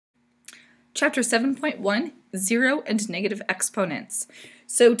Chapter 7.1, Zero and Negative Exponents.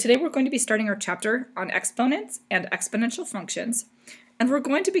 So today we're going to be starting our chapter on exponents and exponential functions. And we're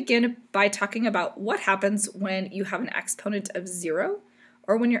going to begin by talking about what happens when you have an exponent of 0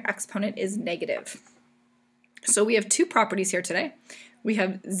 or when your exponent is negative. So we have two properties here today. We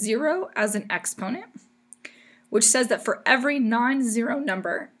have 0 as an exponent, which says that for every non-zero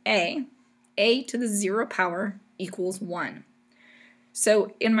number, a to the 0 power equals 1.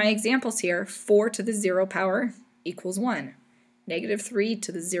 So in my examples here, 4 to the 0 power equals 1. Negative 3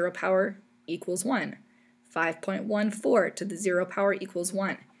 to the 0 power equals 1. 5.14 to the 0 power equals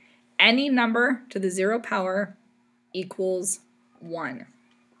 1. Any number to the 0 power equals 1.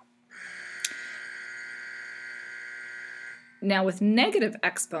 Now with negative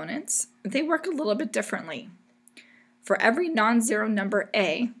exponents, they work a little bit differently. For every non-zero number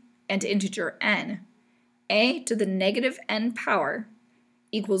a and integer n, a to the negative n power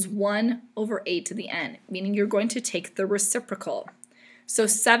equals 1 over a to the n, meaning you're going to take the reciprocal. So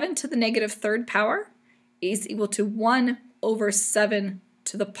 7 to the negative third power is equal to 1 over 7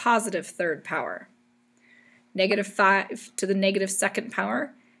 to the positive third power. Negative 5 to the negative second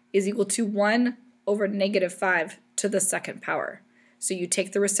power is equal to 1 over negative 5 to the second power. So you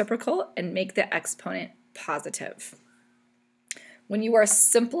take the reciprocal and make the exponent positive. When you are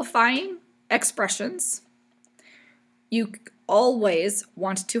simplifying expressions, you always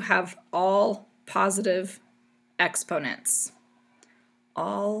want to have all positive exponents.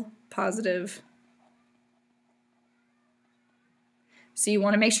 All positive. So you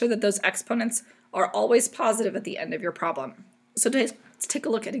want to make sure that those exponents are always positive at the end of your problem. So let's take a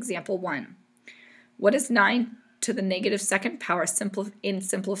look at example 1. What is 9 to the negative second power in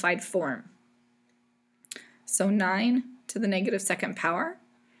simplified form? So 9 to the negative second power,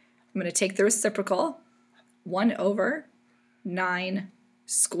 I'm going to take the reciprocal, 1 over 9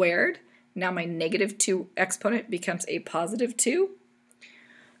 squared. Now my negative 2 exponent becomes a positive 2.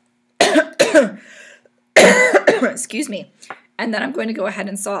 Excuse me. And then I'm going to go ahead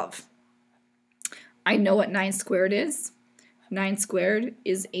and solve. I know what 9 squared is. 9 squared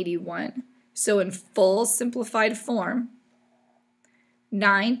is 81. So in full simplified form,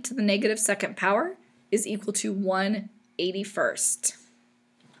 9 to the negative second power is equal to 1/81.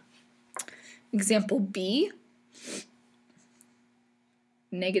 Example B,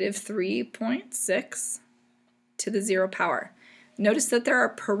 negative 3.6 to the 0 power. Notice that there are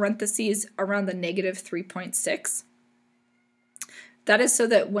parentheses around the negative 3.6. That is so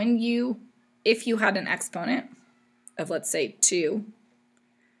that if you had an exponent of, let's say, 2,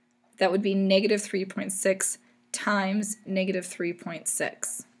 that would be negative 3.6 times negative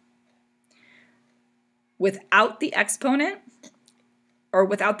 3.6. Without the exponent, or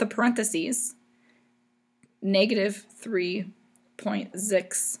without the parentheses, negative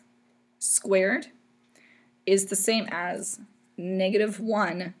 3.6 squared is the same as negative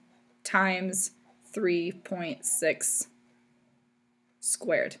 1 times 3.6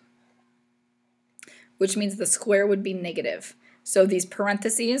 squared, which means the square would be negative. So these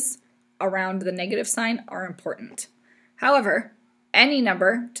parentheses around the negative sign are important. However, any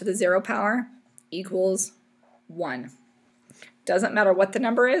number to the 0 power equals 1. Doesn't matter what the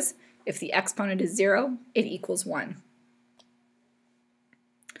number is, if the exponent is 0, it equals 1.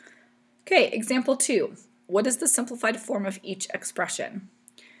 Okay, example 2. What is the simplified form of each expression?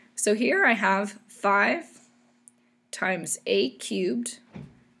 So here I have 5 times a cubed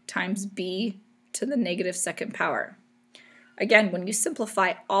times b to the negative second power. Again, when you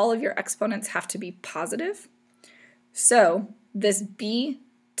simplify, all of your exponents have to be positive. So this b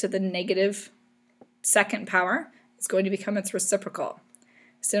to the negative second power is going to become its reciprocal.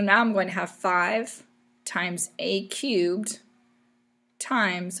 So now I'm going to have 5 times a cubed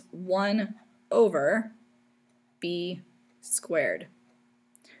times 1 over b squared.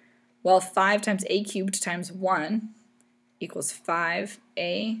 Well, 5 times a cubed times 1 equals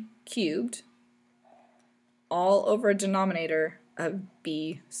 5a cubed all over a denominator of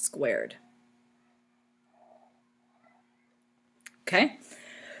b squared. Okay?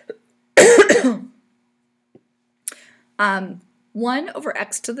 1 over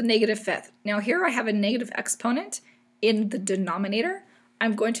x to the negative fifth. Now here I have a negative exponent in the denominator.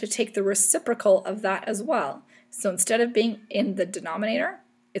 I'm going to take the reciprocal of that as well. So instead of being in the denominator,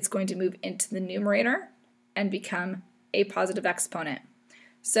 it's going to move into the numerator and become a positive exponent.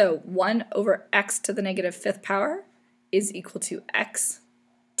 So 1 over x to the negative fifth power is equal to x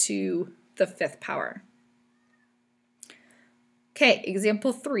to the fifth power. Okay,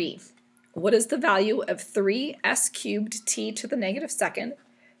 example 3. What is the value of 3s cubed t to the negative second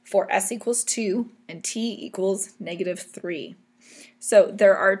for s equals 2 and t equals negative 3? So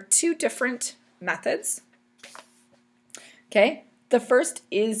there are two different methods. Okay, the first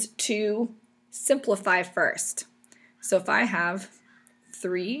is to simplify first. So if I have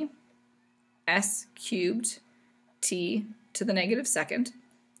 3s cubed t to the negative second,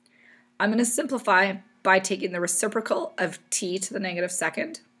 I'm going to simplify by taking the reciprocal of t to the negative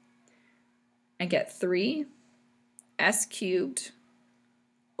second and get 3s cubed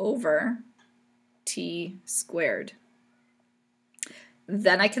over t squared.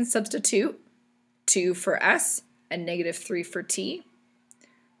 Then I can substitute 2 for s and negative 3 for t.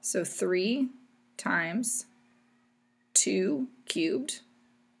 So 3 times 2 cubed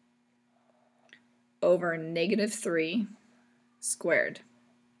over negative 3 squared.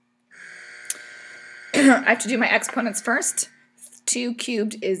 I have to do my exponents first. 2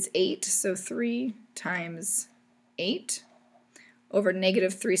 cubed is 8, so 3 times 8 over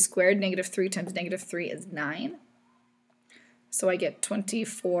negative 3 squared. Negative 3 times negative 3 is 9. So I get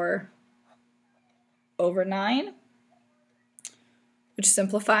 24 over 9, which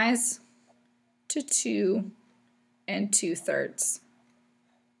simplifies to 2 2/3.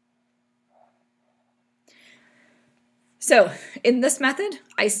 So in this method,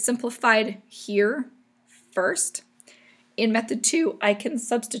 I simplified here first. In method 2, I can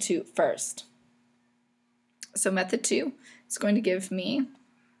substitute first. So method 2 is going to give me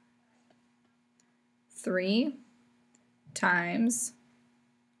 3 times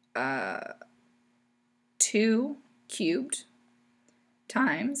 2 cubed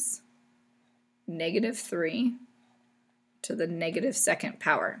times negative 3 to the negative second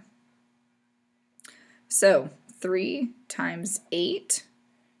power. So 3 times 8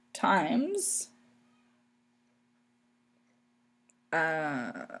 times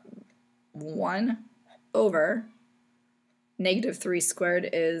 1 over negative 3 squared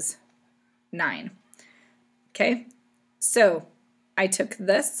is 9. Okay, so I took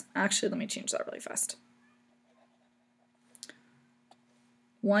this. Actually, let me change that really fast.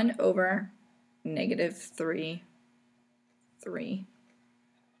 1 over negative 3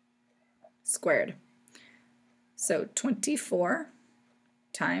 squared. So 24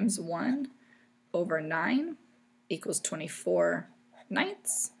 times 1 over 9 equals 24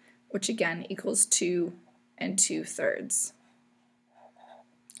 ninths, which again equals 2 2/3.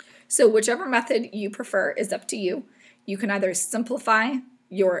 So whichever method you prefer is up to you. You can either simplify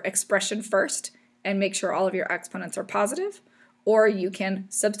your expression first and make sure all of your exponents are positive, or you can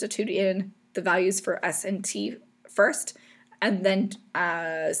substitute in the values for s and t first and then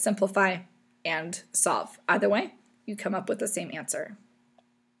simplify and solve. Either way, you come up with the same answer.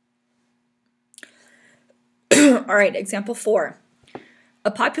 All right, example 4.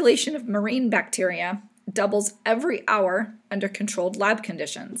 A population of marine bacteria doubles every hour under controlled lab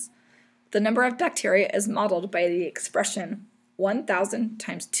conditions. The number of bacteria is modeled by the expression 1,000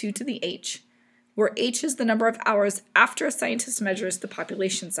 times 2 to the h, where h is the number of hours after a scientist measures the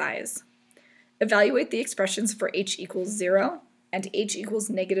population size. Evaluate the expressions for h equals 0 and h equals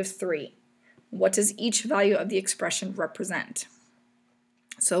negative 3. What does each value of the expression represent?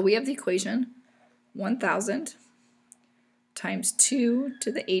 So we have the equation 1,000 times 2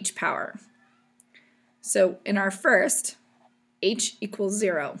 to the h power. So in our first, h equals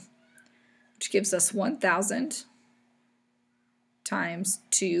 0, which gives us 1,000 times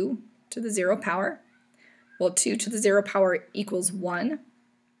 2 to the 0 power. Well, 2 to the 0 power equals 1.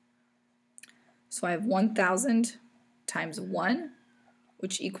 So I have 1,000 times 1,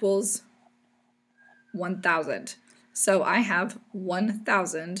 which equals 1,000. So I have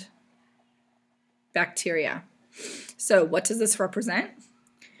 1,000 bacteria. So what does this represent?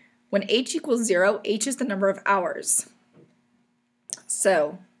 When h equals 0, h is the number of hours.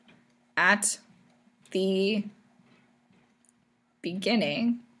 So at the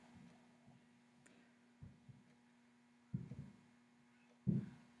beginning,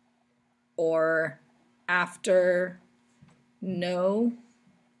 or after no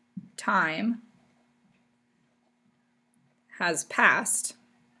time has passed,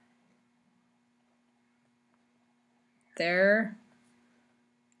 there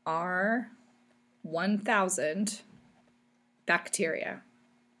are 1,000 bacteria.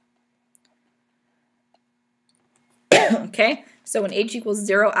 Okay, so when h equals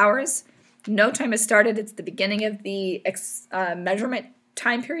 0 hours, no time has started, it's the beginning of the measurement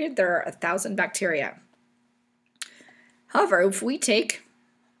time period, there are 1,000 bacteria. However, if we take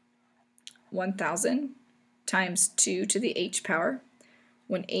 1,000 times 2 to the h power,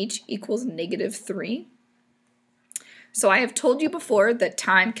 when h equals negative 3, so I have told you before that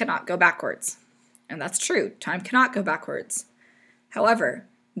time cannot go backwards. And that's true, time cannot go backwards. However,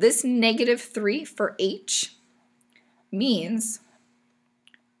 this negative 3 for h means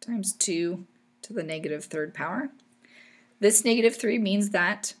times 2 to the negative third power. This negative 3 means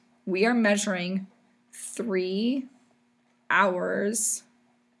that we are measuring 3 hours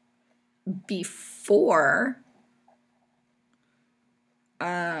before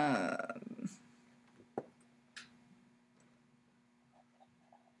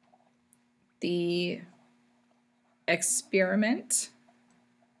the experiment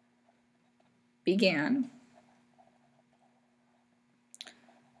began.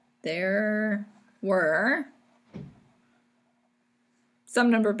 There were some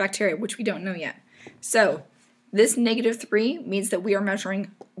number of bacteria, which we don't know yet. So this negative 3 means that we are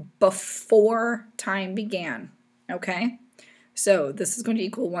measuring before time began, okay? So this is going to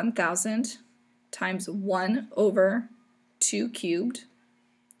equal 1,000 times 1 over 2 cubed,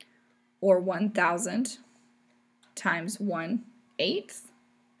 or 1,000 times 1/8,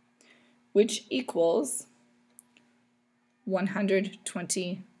 which equals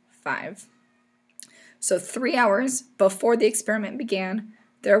 125. So 3 hours before the experiment began,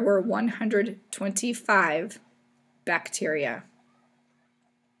 there were 125 bacteria.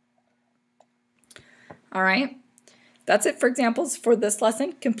 All right, that's it for examples for this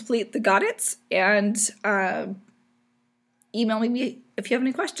lesson. Complete the got it's and email me if you have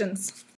any questions.